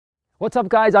What's up,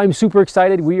 guys? I'm super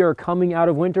excited. We are coming out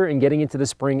of winter and getting into the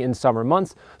spring and summer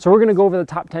months. So we're going to go over the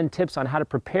top 10 tips on how to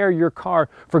prepare your car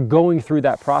for going through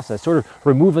that process, sort of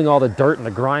removing all the dirt and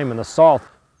the grime and the salt.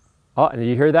 Oh, and did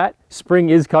you hear that? Spring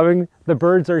is coming. The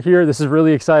birds are here. This is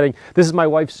really exciting. This is my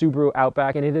wife's Subaru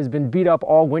Outback, and it has been beat up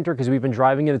all winter because we've been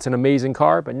driving it. It's an amazing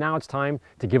car, but now it's time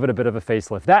to give it a bit of a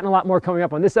facelift. That and a lot more coming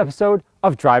up on this episode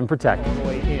of Drive and Protect. All the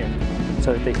way in,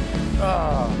 so that they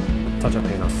touch our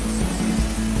paint off.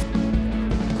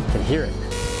 Can hear it.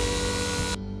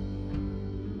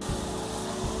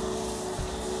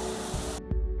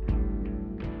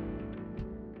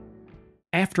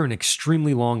 After an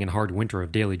extremely long and hard winter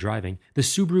of daily driving, the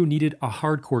Subaru needed a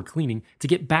hardcore cleaning to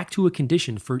get back to a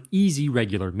condition for easy,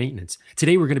 regular maintenance.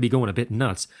 Today we're going to be going a bit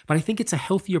nuts, but I think it's a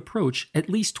healthy approach at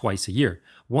least twice a year,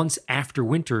 once after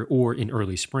winter or in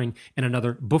early spring, and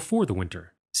another before the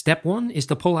winter. Step 1 is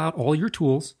to pull out all your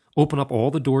tools, open up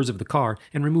all the doors of the car,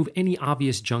 and remove any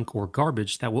obvious junk or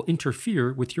garbage that will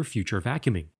interfere with your future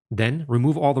vacuuming. Then,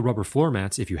 remove all the rubber floor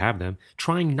mats if you have them,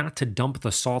 trying not to dump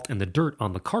the salt and the dirt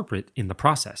on the carpet in the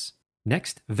process.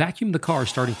 Next, vacuum the car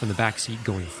starting from the back seat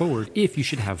going forward if you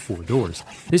should have 4 doors.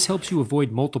 This helps you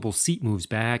avoid multiple seat moves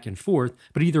back and forth,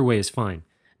 but either way is fine.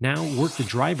 Now, work the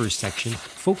driver's section,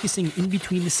 focusing in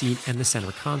between the seat and the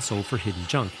center console for hidden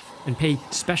junk, and pay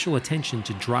special attention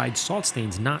to dried salt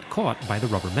stains not caught by the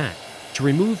rubber mat. To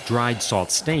remove dried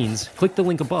salt stains, click the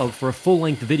link above for a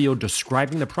full-length video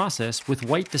describing the process with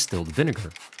white distilled vinegar.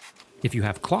 If you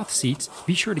have cloth seats,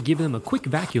 be sure to give them a quick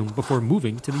vacuum before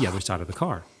moving to the other side of the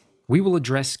car. We will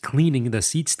address cleaning the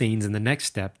seat stains in the next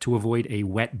step to avoid a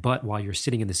wet butt while you're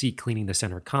sitting in the seat cleaning the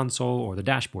center console or the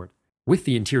dashboard. With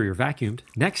the interior vacuumed,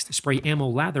 next spray ammo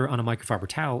lather on a microfiber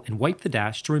towel and wipe the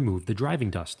dash to remove the driving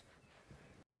dust.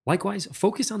 Likewise,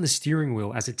 focus on the steering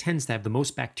wheel as it tends to have the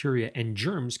most bacteria and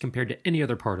germs compared to any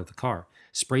other part of the car.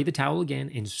 Spray the towel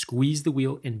again and squeeze the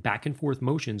wheel in back and forth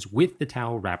motions with the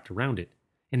towel wrapped around it.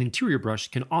 An interior brush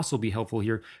can also be helpful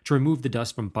here to remove the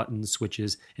dust from buttons,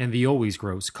 switches, and the always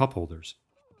gross cup holders.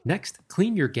 Next,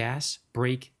 clean your gas,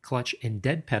 brake, clutch, and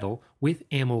dead pedal with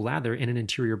ammo lather and an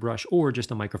interior brush or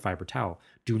just a microfiber towel.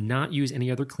 Do not use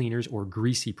any other cleaners or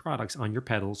greasy products on your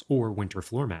pedals or winter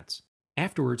floor mats.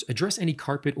 Afterwards, address any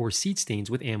carpet or seat stains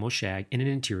with ammo shag and an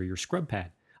interior scrub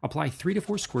pad. Apply 3 to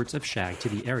 4 squirts of shag to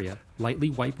the area, lightly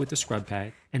wipe with the scrub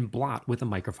pad, and blot with a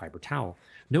microfiber towel.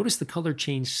 Notice the color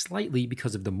change slightly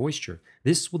because of the moisture.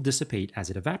 This will dissipate as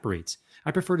it evaporates.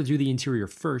 I prefer to do the interior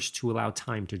first to allow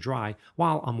time to dry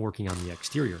while I'm working on the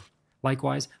exterior.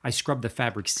 Likewise, I scrub the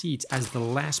fabric seats as the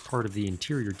last part of the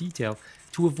interior detail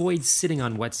to avoid sitting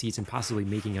on wet seats and possibly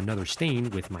making another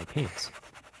stain with my pants.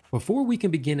 Before we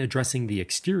can begin addressing the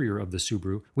exterior of the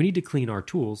Subaru, we need to clean our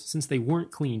tools since they weren't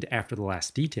cleaned after the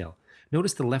last detail.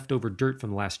 Notice the leftover dirt from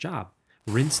the last job.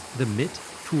 Rinse the mitt,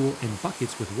 tool, and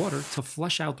buckets with water to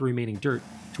flush out the remaining dirt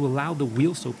to allow the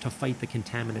wheel soap to fight the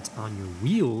contaminants on your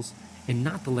wheels and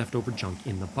not the leftover junk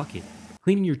in the bucket.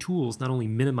 Cleaning your tools not only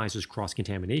minimizes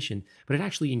cross-contamination, but it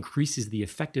actually increases the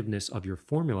effectiveness of your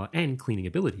formula and cleaning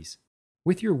abilities.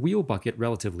 With your wheel bucket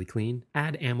relatively clean,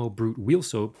 add Ammo Brute wheel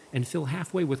soap and fill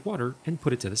halfway with water and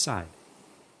put it to the side.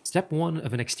 Step 1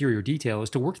 of an exterior detail is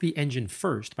to work the engine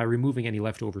first by removing any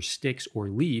leftover sticks or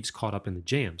leaves caught up in the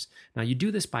jams. Now you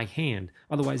do this by hand,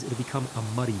 otherwise it'll become a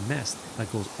muddy mess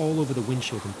that goes all over the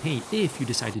windshield and paint if you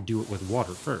decide to do it with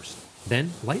water first. Then,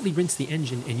 lightly rinse the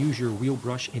engine and use your wheel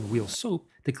brush and wheel soap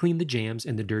to clean the jams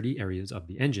and the dirty areas of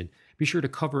the engine. Be sure to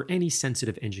cover any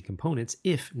sensitive engine components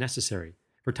if necessary.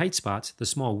 For tight spots, the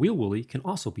small wheel woolly can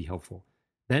also be helpful.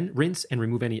 Then rinse and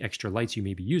remove any extra lights you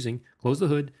may be using, close the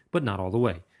hood, but not all the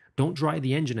way. Don't dry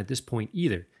the engine at this point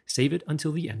either, save it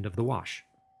until the end of the wash.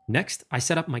 Next, I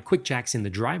set up my quick jacks in the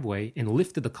driveway and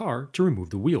lifted the car to remove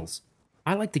the wheels.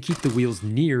 I like to keep the wheels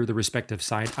near the respective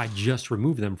side I just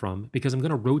removed them from because I'm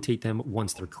going to rotate them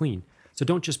once they're clean. So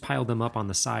don't just pile them up on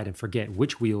the side and forget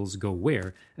which wheels go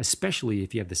where, especially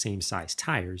if you have the same size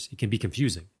tires. It can be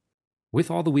confusing. With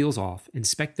all the wheels off,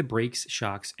 inspect the brakes,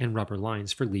 shocks, and rubber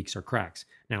lines for leaks or cracks.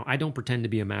 Now, I don't pretend to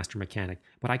be a master mechanic,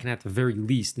 but I can at the very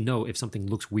least know if something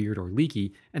looks weird or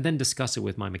leaky, and then discuss it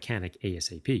with my mechanic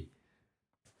ASAP.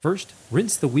 First,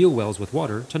 rinse the wheel wells with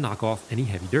water to knock off any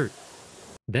heavy dirt.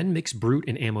 Then mix Brute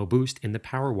and Ammo Boost in the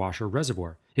power washer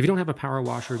reservoir. If you don't have a power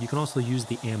washer, you can also use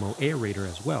the Ammo aerator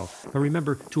as well, but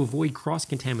remember to avoid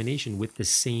cross-contamination with the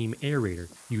same aerator.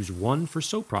 Use one for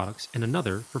soap products and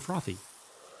another for frothy.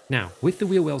 Now, with the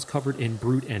wheel wells covered in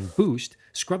Brute and Boost,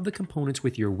 scrub the components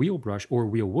with your wheel brush or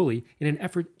wheel woolly in an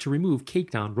effort to remove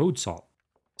caked on road salt.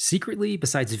 Secretly,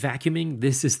 besides vacuuming,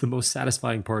 this is the most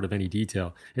satisfying part of any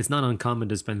detail. It's not uncommon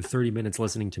to spend 30 minutes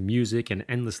listening to music and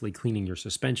endlessly cleaning your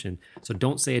suspension, so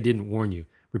don't say I didn't warn you.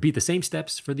 Repeat the same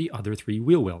steps for the other 3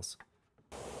 wheel wells.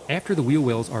 After the wheel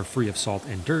wells are free of salt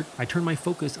and dirt, I turn my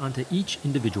focus onto each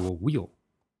individual wheel.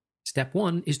 Step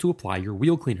 1 is to apply your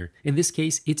wheel cleaner. In this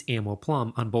case, it's Ammo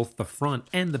Plum on both the front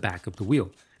and the back of the wheel.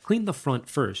 Clean the front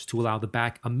first to allow the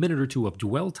back a minute or two of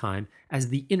dwell time, as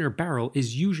the inner barrel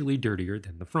is usually dirtier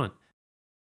than the front.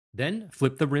 Then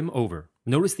flip the rim over.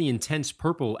 Notice the intense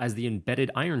purple as the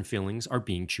embedded iron fillings are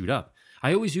being chewed up.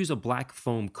 I always use a black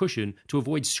foam cushion to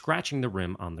avoid scratching the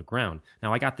rim on the ground.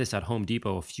 Now, I got this at Home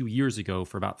Depot a few years ago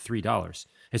for about $3.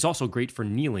 It's also great for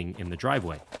kneeling in the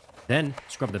driveway. Then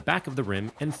scrub the back of the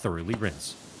rim and thoroughly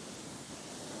rinse.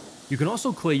 You can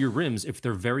also clay your rims if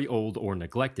they're very old or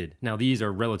neglected. Now, these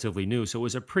are relatively new, so it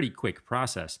was a pretty quick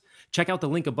process. Check out the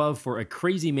link above for a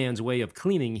crazy man's way of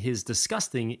cleaning his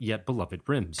disgusting yet beloved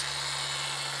rims.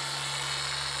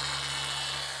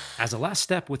 As a last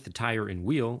step with the tire and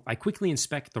wheel, I quickly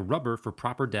inspect the rubber for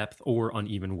proper depth or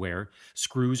uneven wear,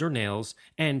 screws or nails,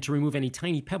 and to remove any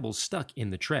tiny pebbles stuck in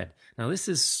the tread. Now, this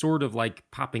is sort of like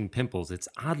popping pimples. It's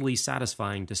oddly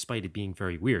satisfying despite it being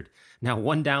very weird. Now,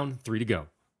 1 down, 3 to go.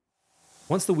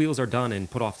 Once the wheels are done and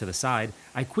put off to the side,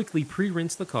 I quickly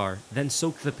pre-rinse the car, then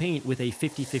soak the paint with a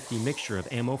 50-50 mixture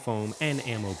of Ammo Foam and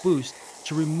Ammo Boost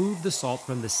to remove the salt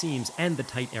from the seams and the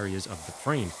tight areas of the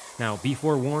frame. Now, be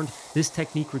forewarned, this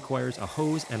technique requires a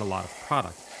hose and a lot of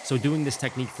product, so doing this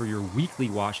technique for your weekly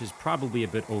wash is probably a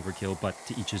bit overkill, but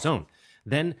to each his own.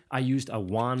 Then I used a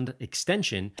wand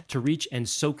extension to reach and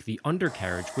soak the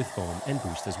undercarriage with foam and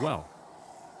boost as well.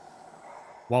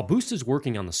 While Boost is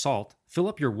working on the salt, fill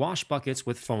up your wash buckets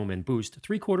with foam and Boost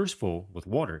 3/4 full with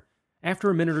water. After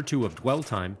a minute or two of dwell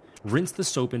time, rinse the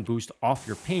soap and Boost off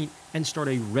your paint and start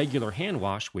a regular hand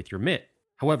wash with your mitt.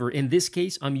 However, in this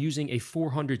case, I'm using a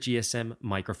 400 GSM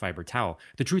microfiber towel.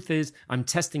 The truth is, I'm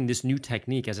testing this new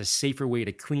technique as a safer way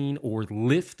to clean or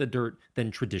lift the dirt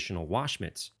than traditional wash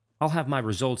mitts. I'll have my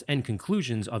results and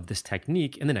conclusions of this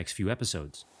technique in the next few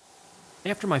episodes.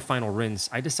 After my final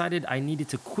rinse, I decided I needed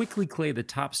to quickly clay the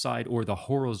top side or the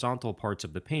horizontal parts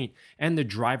of the paint and the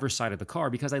driver's side of the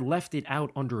car because I left it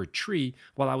out under a tree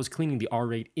while I was cleaning the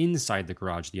R8 inside the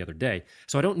garage the other day.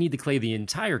 So I don't need to clay the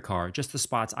entire car, just the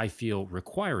spots I feel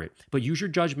require it. But use your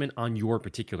judgment on your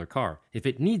particular car. If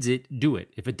it needs it, do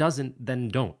it. If it doesn't, then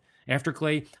don't. After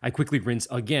clay, I quickly rinse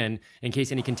again in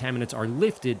case any contaminants are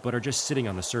lifted but are just sitting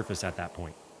on the surface at that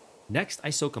point. Next, I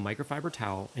soak a microfiber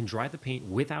towel and dry the paint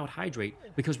without hydrate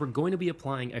because we're going to be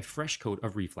applying a fresh coat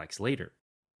of Reflex later.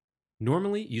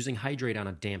 Normally, using hydrate on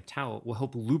a damp towel will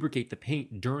help lubricate the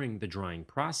paint during the drying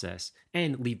process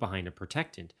and leave behind a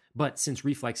protectant, but since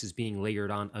Reflex is being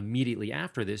layered on immediately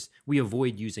after this, we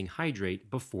avoid using hydrate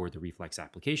before the Reflex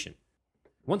application.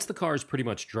 Once the car is pretty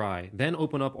much dry, then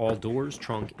open up all doors,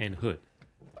 trunk, and hood.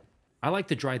 I like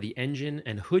to dry the engine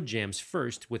and hood jambs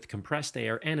first with compressed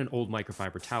air and an old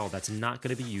microfiber towel that's not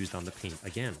going to be used on the paint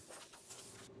again.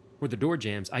 For the door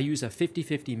jambs, I use a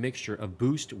 50-50 mixture of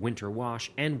Boost, Winter Wash,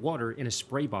 and water in a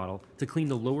spray bottle to clean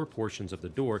the lower portions of the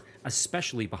door,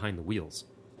 especially behind the wheels.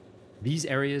 These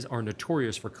areas are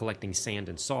notorious for collecting sand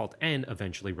and salt and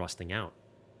eventually rusting out.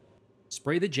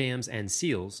 Spray the jambs and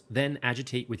seals, then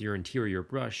agitate with your interior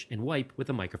brush and wipe with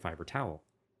a microfiber towel.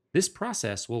 This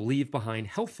process will leave behind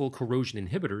helpful corrosion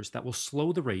inhibitors that will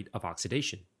slow the rate of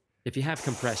oxidation. If you have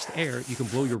compressed air, you can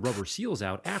blow your rubber seals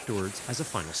out afterwards as a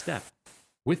final step.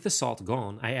 With the salt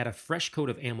gone, I add a fresh coat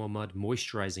of Ammo Mud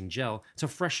moisturizing gel to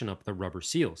freshen up the rubber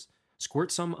seals.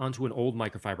 Squirt some onto an old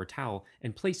microfiber towel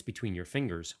and place between your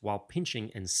fingers while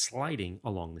pinching and sliding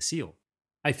along the seal.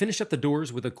 I finish up the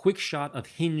doors with a quick shot of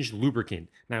Hinge lubricant.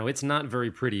 Now, it's not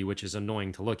very pretty, which is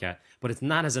annoying to look at, but it's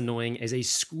not as annoying as a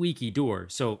squeaky door,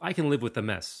 so I can live with the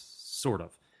mess, sort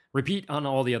of. Repeat on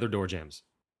all the other door jambs.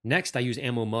 Next, I use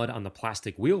Ammo Mud on the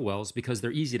plastic wheel wells because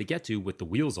they're easy to get to with the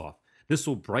wheels off. This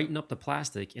will brighten up the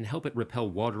plastic and help it repel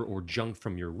water or junk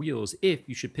from your wheels if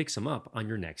you should pick some up on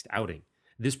your next outing.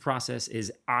 This process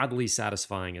is oddly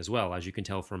satisfying as well, as you can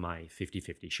tell from my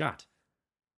 50-50 shot.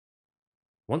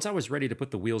 Once I was ready to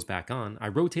put the wheels back on, I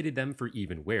rotated them for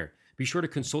even wear. Be sure to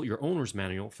consult your owner's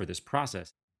manual for this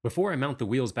process. Before I mount the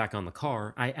wheels back on the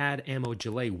car, I add Ammo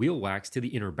Gelée wheel wax to the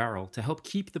inner barrel to help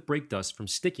keep the brake dust from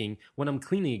sticking when I'm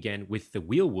cleaning again with the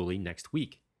wheel woolly next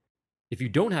week. If you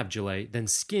don't have Gelée, then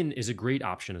skin is a great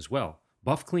option as well.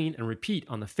 Buff clean and repeat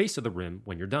on the face of the rim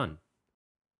when you're done.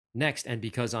 Next, and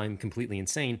because I'm completely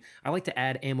insane, I like to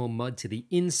add ammo mud to the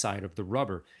inside of the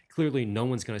rubber. Clearly, no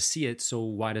one's going to see it, so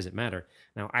why does it matter?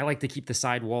 Now, I like to keep the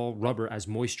sidewall rubber as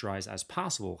moisturized as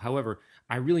possible. However,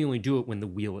 I really only do it when the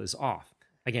wheel is off.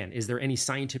 Again, is there any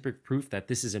scientific proof that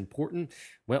this is important?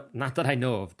 Well, not that I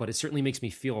know of, but it certainly makes me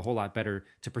feel a whole lot better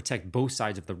to protect both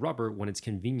sides of the rubber when it's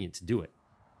convenient to do it.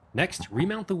 Next,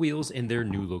 remount the wheels in their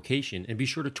new location and be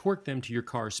sure to torque them to your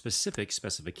car's specific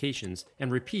specifications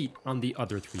and repeat on the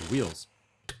other 3 wheels.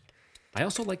 I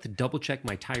also like to double check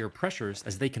my tire pressures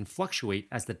as they can fluctuate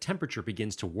as the temperature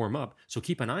begins to warm up, so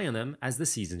keep an eye on them as the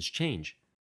seasons change.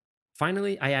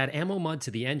 Finally, I add ammo mud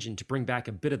to the engine to bring back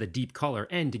a bit of the deep color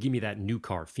and to give me that new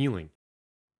car feeling.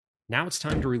 Now it's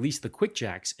time to release the quick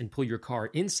jacks and pull your car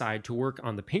inside to work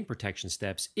on the paint protection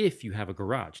steps if you have a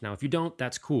garage. Now, if you don't,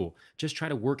 that's cool. Just try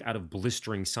to work out of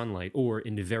blistering sunlight or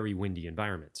in very windy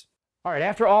environments. All right,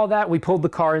 after all that, we pulled the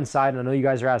car inside, and I know you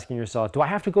guys are asking yourself, do I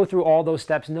have to go through all those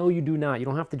steps? No, you do not. You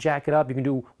don't have to jack it up. You can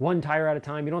do one tire at a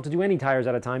time. You don't have to do any tires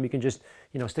at a time. You can just,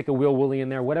 stick a wheel woolly in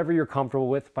there, whatever you're comfortable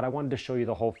with. But I wanted to show you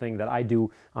the whole thing that I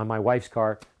do on my wife's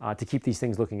car to keep these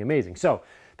things looking amazing. So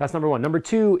that's number 1. Number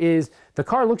 2 is the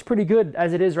car looks pretty good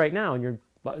as it is right now, and you're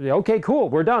okay, cool,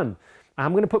 we're done.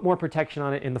 I'm going to put more protection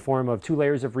on it in the form of 2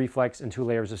 layers of reflex and 2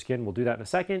 layers of skin. We'll do that in a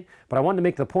second. But I wanted to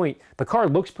make the point, the car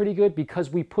looks pretty good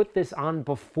because we put this on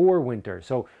before winter.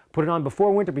 So put it on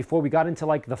before winter, before we got into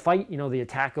like the fight, the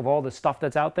attack of all the stuff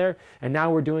that's out there. And now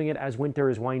we're doing it as winter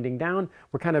is winding down.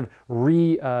 We're kind of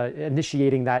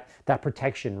initiating that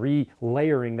protection,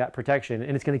 re-layering that protection,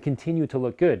 and it's going to continue to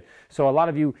look good. So a lot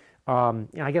of you,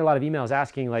 I get a lot of emails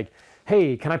asking like,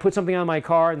 hey, can I put something on my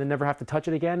car and then never have to touch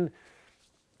it again?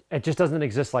 It just doesn't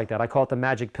exist like that. I call it the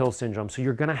magic pill syndrome. So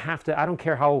you're going to have to, I don't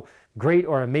care how great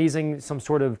or amazing some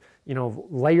sort of,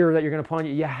 layer that you're going to put on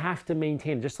you have to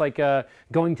maintain it. Just like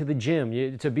going to the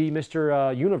gym. To be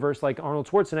Mr. Universe like Arnold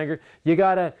Schwarzenegger, you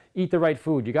got to eat the right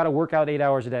food. You got to work out 8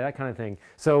 hours a day, that kind of thing.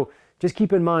 So just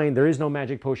keep in mind, there is no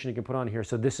magic potion you can put on here.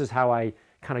 So this is how I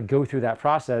kind of go through that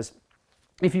process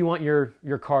if you want your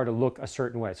car to look a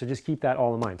certain way. So just keep that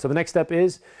all in mind. So the next step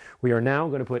is we are now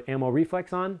going to put ammo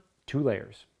reflex on 2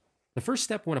 layers. The first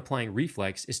step when applying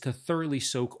reflex is to thoroughly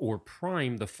soak or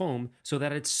prime the foam so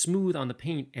that it's smooth on the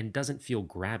paint and doesn't feel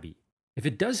grabby. If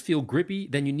it does feel grippy,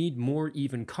 then you need more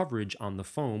even coverage on the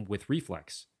foam with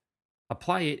reflex.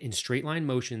 Apply it in straight line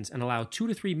motions and allow 2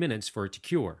 to 3 minutes for it to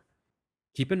cure.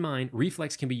 Keep in mind,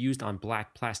 reflex can be used on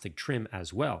black plastic trim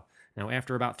as well. Now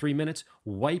after about 3 minutes,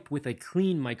 wipe with a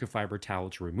clean microfiber towel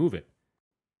to remove it.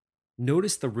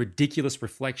 Notice the ridiculous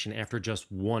reflection after just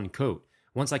 1 coat.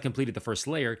 Once I completed the first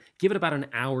layer, give it about an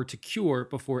hour to cure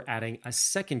before adding a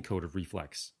second coat of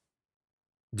reflex.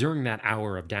 During that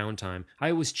hour of downtime,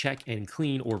 I always check and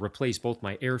clean or replace both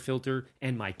my air filter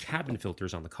and my cabin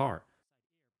filters on the car.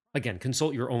 Again,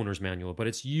 consult your owner's manual, but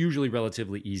it's usually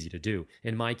relatively easy to do.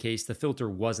 In my case, the filter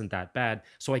wasn't that bad,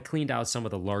 so I cleaned out some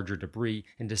of the larger debris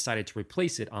and decided to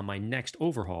replace it on my next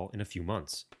overhaul in a few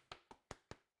months.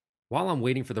 While I'm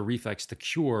waiting for the reflex to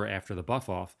cure after the buff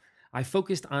off, I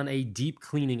focused on a deep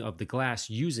cleaning of the glass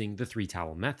using the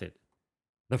 3-towel method.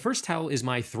 The first towel is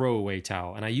my throwaway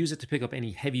towel, and I use it to pick up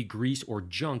any heavy grease or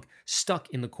junk stuck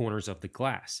in the corners of the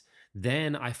glass.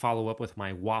 Then I follow up with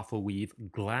my waffle weave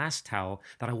glass towel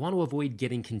that I want to avoid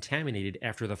getting contaminated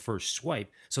after the first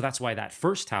swipe, so that's why that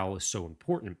first towel is so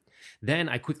important. Then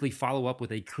I quickly follow up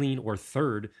with a clean or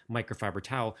third microfiber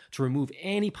towel to remove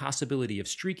any possibility of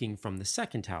streaking from the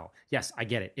second towel. Yes, I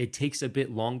get it. It takes a bit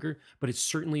longer, but it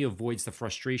certainly avoids the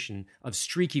frustration of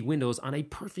streaky windows on a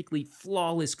perfectly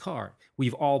flawless car.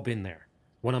 We've all been there.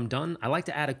 When I'm done, I like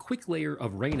to add a quick layer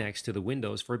of Rain-X to the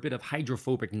windows for a bit of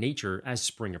hydrophobic nature as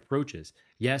spring approaches.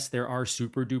 Yes, there are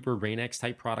super duper Rain-X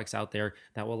type products out there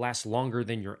that will last longer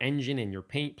than your engine and your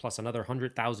paint plus another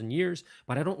 100,000 years,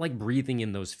 but I don't like breathing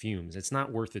in those fumes. It's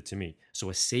not worth it to me.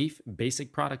 So a safe,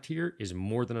 basic product here is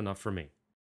more than enough for me.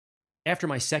 After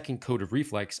my second coat of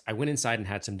reflex, I went inside and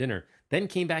had some dinner, then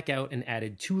came back out and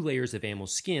added 2 layers of ammo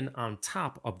skin on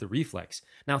top of the reflex.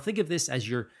 Now think of this as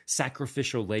your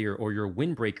sacrificial layer or your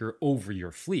windbreaker over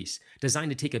your fleece,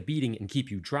 designed to take a beating and keep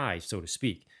you dry, so to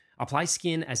speak. Apply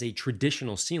skin as a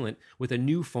traditional sealant with a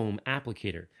new foam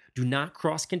applicator. Do not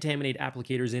cross-contaminate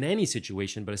applicators in any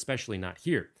situation, but especially not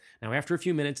here. Now after a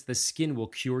few minutes, the skin will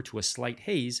cure to a slight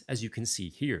haze, as you can see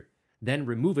here. Then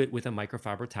remove it with a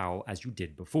microfiber towel as you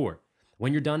did before.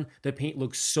 When you're done, the paint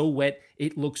looks so wet,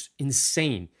 it looks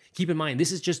insane. Keep in mind,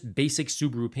 this is just basic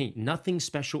Subaru paint, nothing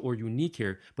special or unique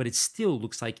here, but it still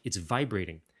looks like it's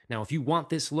vibrating. Now, if you want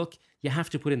this look, you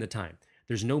have to put in the time.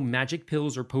 There's no magic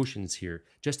pills or potions here,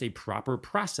 just a proper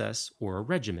process or a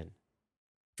regimen.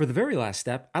 For the very last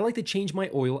step, I like to change my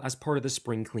oil as part of the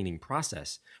spring cleaning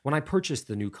process. When I purchased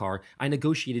the new car, I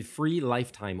negotiated free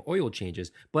lifetime oil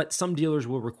changes, but some dealers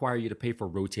will require you to pay for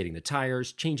rotating the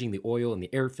tires, changing the oil and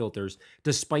the air filters,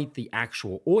 despite the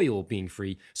actual oil being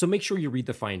free, so make sure you read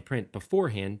the fine print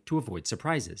beforehand to avoid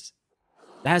surprises.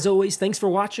 As always, thanks for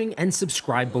watching and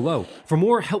subscribe below. For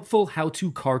more helpful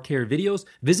how-to car care videos,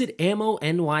 visit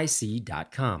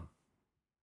AMMONYC.com.